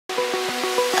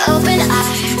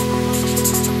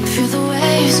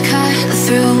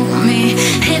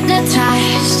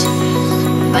hypnotized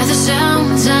by the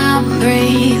sounds I'm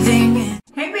breathing in.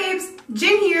 Hey babes,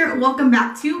 Jen here. Welcome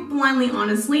back to Blindly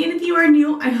Honestly, and if you are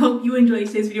new, I hope you enjoyed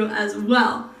today's video as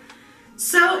well.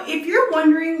 So if you're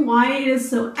wondering why it is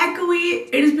so echoey,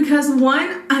 it is because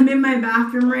one, I'm in my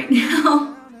bathroom right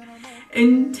now,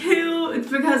 and two, it's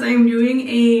because I'm doing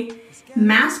a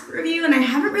mask review, and I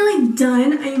haven't really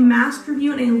done a mask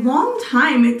review in a long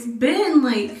time. It's been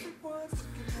like,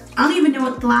 I don't even know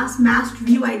what the last mask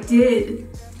review I did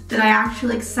that I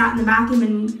actually like sat in the bathroom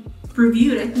and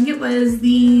reviewed. I think it was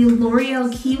the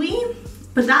L'Oreal Kiwi,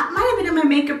 but that might have been in my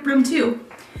makeup room too.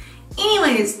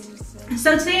 Anyways,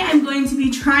 so today I'm going to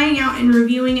be trying out and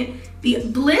reviewing the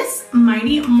Bliss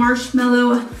Mighty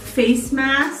Marshmallow face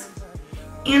mask,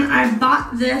 and I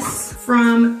bought this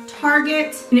from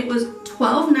Target, and it was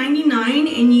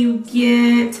 $12.99, and you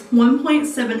get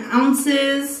 1.7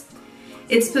 ounces.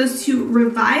 It's supposed to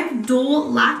revive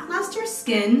dull, lackluster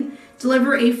skin,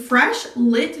 deliver a fresh,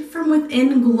 lit from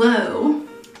within glow,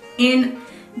 and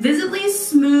visibly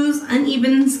smooths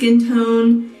uneven skin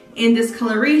tone and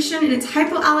discoloration, and it's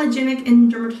hypoallergenic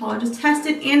and dermatologist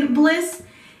tested, and Bliss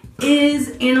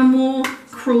is animal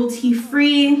cruelty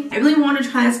free. I really want to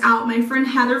try this out. My friend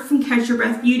Heather from Catch Your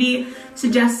Breath Beauty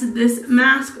suggested this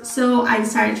mask, so I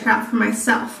decided to try it for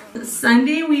myself.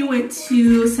 Sunday we went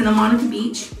to Santa Monica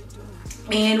Beach,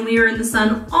 and we were in the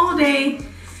sun all day,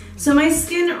 so my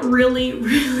skin really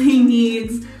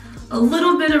needs a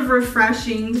little bit of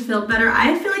refreshing to feel better.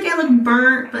 I feel like I look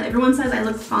burnt, but everyone says I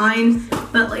look fine,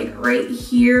 but like right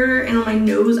here and on my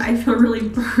nose I feel really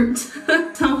burnt.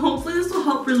 So hopefully this will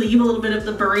help relieve a little bit of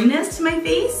the burniness to my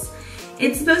face.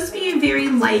 It's supposed to be a very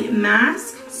light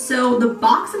mask. So the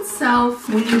box itself,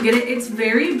 when you get it, it's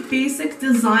very basic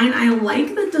design. I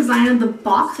like the design of the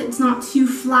box. It's not too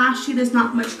flashy. There's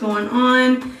not much going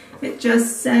on. It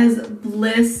just says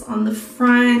Bliss on the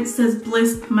front. It says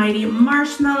Bliss Mighty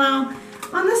Marshmallow.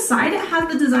 On the side, it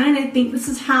has the design. I think this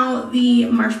is how the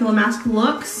marshmallow mask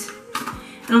looks.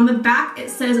 And on the back,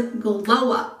 it says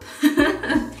Glow Up.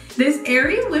 This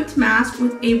airy whipped mask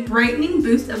with a brightening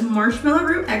boost of marshmallow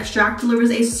root extract delivers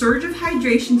a surge of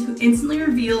hydration to instantly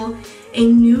reveal a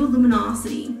new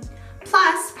luminosity.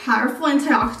 Plus, powerful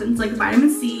antioxidants like vitamin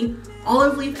C,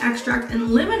 olive leaf extract,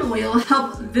 and lemon oil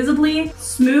help visibly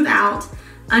smooth out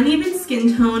uneven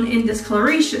skin tone and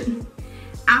discoloration.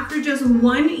 After just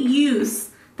one use,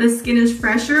 the skin is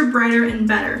fresher, brighter, and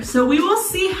better. So we will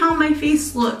see how my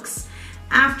face looks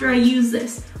after I use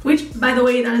this, which, by the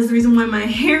way, that is the reason why my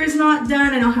hair is not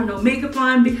done. I don't have no makeup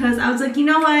on, because I was like, you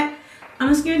know what? I'm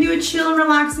just gonna do a chill and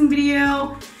relaxing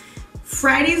video.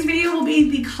 Friday's video will be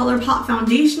the ColourPop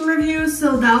foundation review,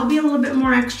 so that'll be a little bit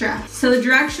more extra. So the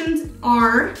directions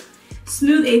are: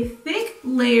 smooth a thick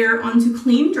layer onto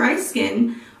clean, dry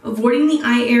skin, avoiding the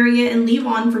eye area, and leave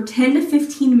on for 10 to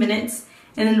 15 minutes,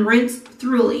 and then rinse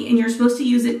thoroughly. And you're supposed to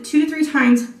use it 2 to 3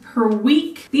 times per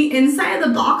week. The inside of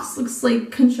the box looks like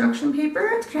construction paper.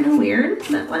 It's kind of weird,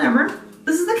 but whatever.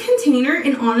 This is the container,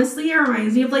 and honestly, it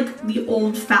reminds me of like the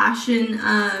old-fashioned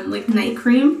like night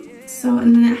cream. So,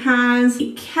 and then it has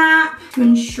a cap to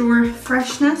ensure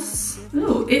freshness.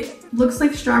 Ooh, it looks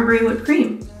like strawberry whipped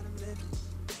cream.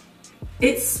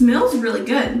 It smells really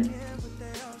good.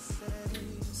 So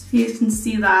if you guys can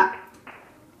see that,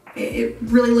 it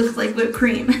really looks like whipped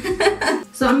cream.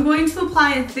 So I'm going to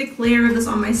apply a thick layer of this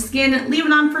on my skin, leave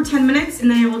it on for 10 minutes,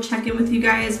 and then I will check in with you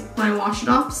guys when I wash it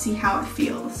off to see how it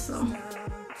feels. So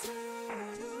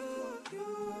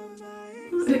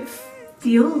it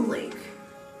feels like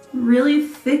really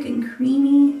thick and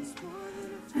creamy.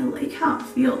 I like how it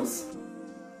feels.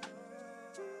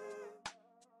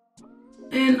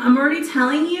 And I'm already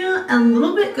telling you, a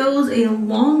little bit goes a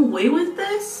long way with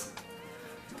this,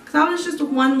 because that was just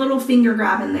one little finger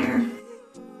grab in there.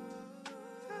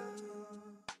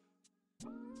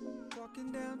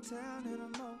 Walking downtown and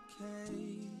I'm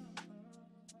okay.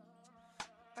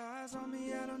 Eyes on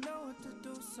me, I don't know what to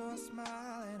do, so I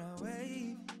smile and I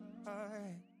wave.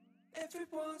 Alright.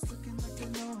 Everyone's looking like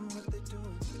they know what they're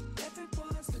doing.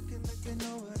 Everyone's looking like they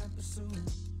know what I'm pursuing.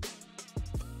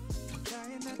 I'm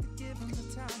trying not to give them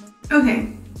the time.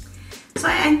 Okay, so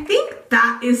I think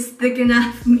that is thick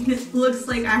enough. I mean, it looks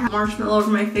like I have marshmallow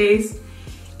over my face.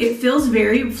 It feels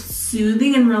very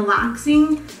soothing and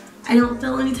relaxing. I don't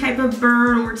feel any type of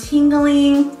burn or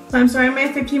tingling. So I'm starting my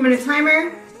 15-minute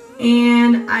timer,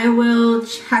 and I will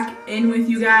check in with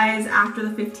you guys after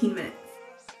the 15 minutes.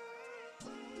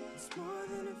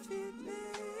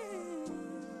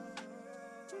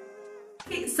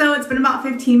 Okay, so it's been about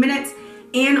 15 minutes,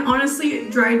 and honestly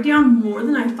it dried down more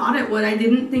than I thought it would. I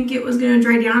didn't think it was gonna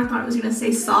dry down. I thought it was gonna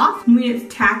stay soft. I mean,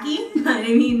 it's tacky, but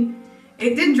I mean,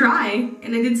 it did dry,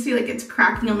 and I did see like it's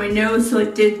cracking on my nose, so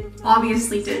it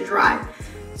obviously did dry.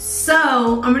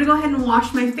 So I'm gonna go ahead and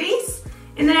wash my face,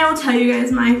 and then I will tell you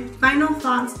guys my final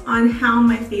thoughts on how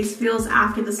my face feels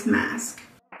after this mask.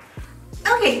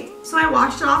 Okay, so I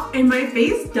washed it off, and my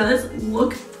face does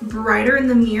look brighter in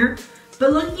the mirror,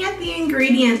 but looking at the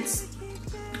ingredients,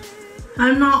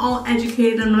 I'm not all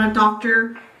educated, I'm not a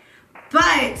doctor,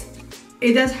 but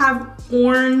it does have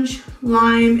orange,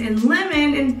 lime, and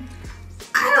lemon, and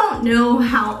I don't know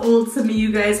how old some of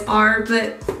you guys are,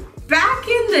 but back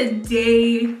in the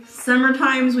day, summer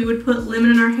times, we would put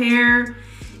lemon in our hair,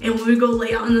 and we would go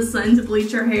lay out in the sun to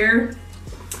bleach our hair.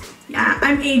 Yeah,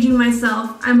 I'm aging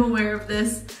myself, I'm aware of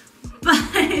this, but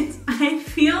I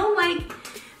feel like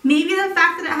maybe the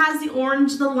fact that it has the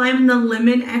orange, the lime, and the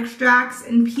lemon extracts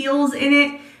and peels in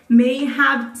it may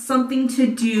have something to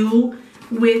do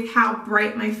with how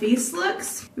bright my face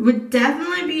looks. It would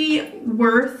definitely be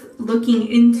worth looking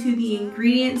into the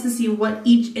ingredients to see what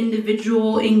each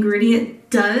individual ingredient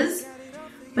does.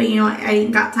 But you know, I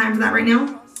ain't got time for that right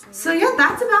now. So yeah,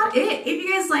 that's about it. If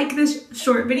you guys like this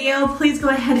short video, please go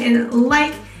ahead and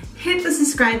like, hit the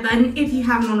subscribe button if you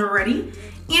haven't already.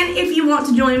 And if you want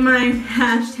to join my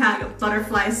hashtag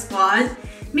butterfly squad,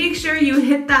 make sure you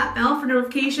hit that bell for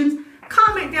notifications.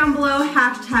 Comment down below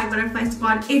hashtag butterfly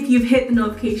squad if you've hit the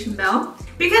notification bell,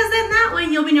 because then that way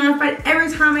you'll be notified every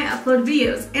time I upload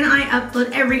videos. And I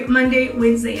upload every Monday,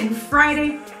 Wednesday, and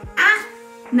Friday at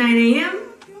 9 a.m.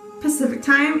 Pacific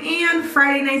time, and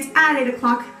Friday nights at 8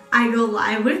 o'clock I go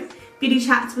live with Beauty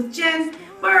Chats with Jen,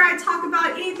 where I talk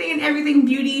about anything and everything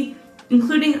beauty,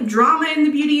 including drama in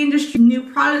the beauty industry,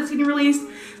 new products getting released,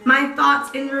 my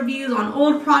thoughts and reviews on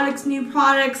old products, new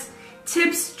products,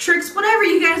 tips, tricks, whatever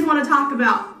you guys want to talk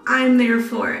about, I'm there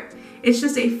for it. It's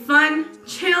just a fun,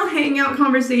 chill, hangout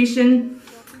conversation,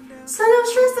 so no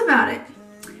stress about it.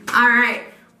 Alright,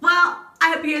 well,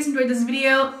 I hope you guys enjoyed this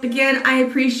video. Again, I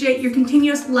appreciate your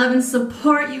continuous love and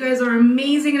support. You guys are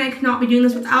amazing, and I could not be doing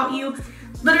this without you.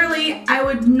 Literally, I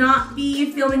would not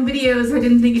be filming videos if I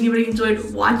didn't think anybody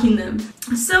enjoyed watching them.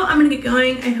 So I'm gonna get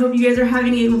going. I hope you guys are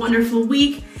having a wonderful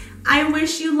week. I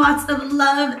wish you lots of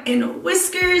love and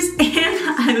whiskers,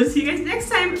 and I will see you guys next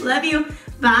time. Love you.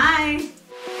 Bye.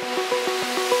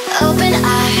 Open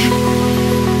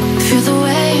eye, feel the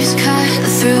waves cut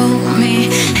through me,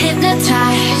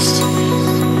 hypnotized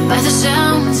by the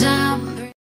sounds of